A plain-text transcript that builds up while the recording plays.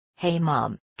Hey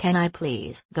Mom, can I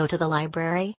please go to the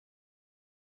library?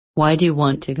 Why do you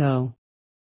want to go?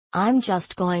 I'm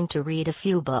just going to read a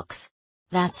few books.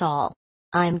 That's all.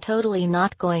 I'm totally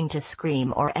not going to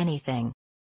scream or anything.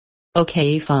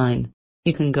 Okay, fine.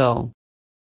 You can go.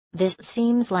 This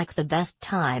seems like the best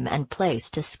time and place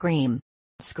to scream.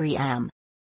 Scream.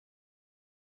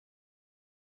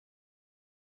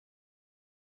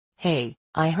 Hey,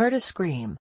 I heard a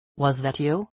scream. Was that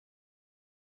you?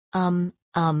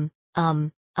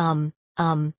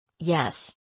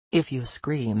 Yes. If you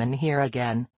scream in here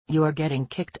again, you are getting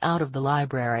kicked out of the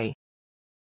library.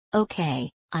 Okay,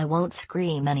 I won't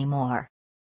scream anymore.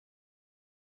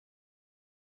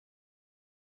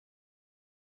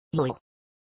 Yo.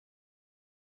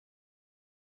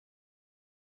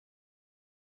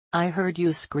 I heard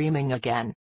you screaming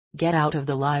again. Get out of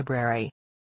the library.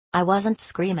 I wasn't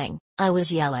screaming, I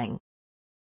was yelling.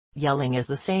 Yelling is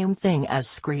the same thing as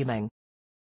screaming.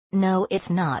 No, it's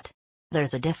not.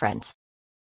 There's a difference.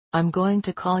 I'm going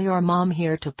to call your mom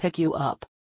here to pick you up.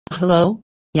 Hello?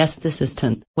 Yes, this is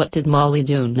Tin. What did Molly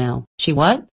do now? She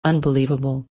what?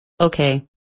 Unbelievable. Okay.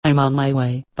 I'm on my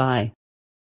way. Bye.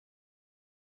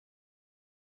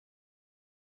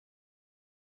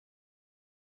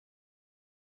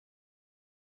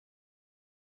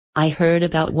 I heard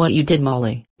about what you did,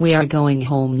 Molly. We are going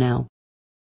home now.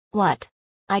 What?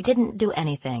 I didn't do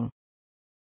anything.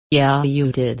 Yeah,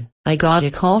 you did. I got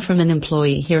a call from an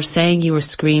employee here saying you were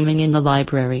screaming in the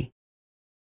library.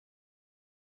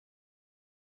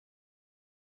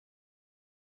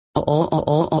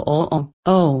 Oh,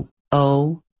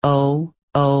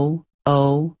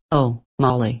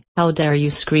 Molly, how dare you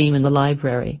scream in the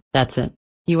library? That's it.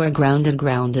 You are grounded for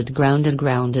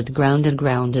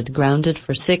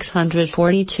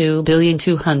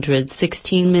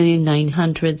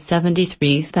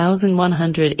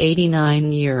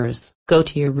 642,216,973,189 years. Go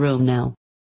to your room now.